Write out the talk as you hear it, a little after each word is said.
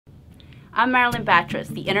I'm Marilyn,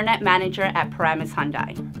 the Internet Manager at Paramus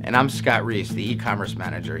Hyundai. And I'm Scott Reese, the e-commerce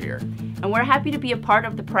manager here. And we're happy to be a part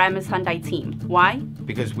of the Paramus Hyundai team. Why?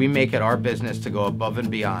 Because we make it our business to go above and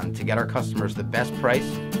beyond to get our customers the best price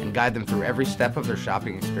and guide them through every step of their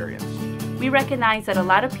shopping experience. We recognize that a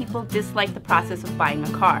lot of people dislike the process of buying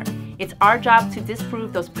a car. It's our job to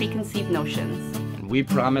disprove those preconceived notions. And we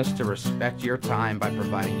promise to respect your time by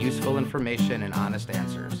providing useful information and honest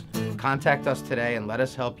answers. Contact us today and let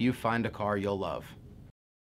us help you find a car you'll love.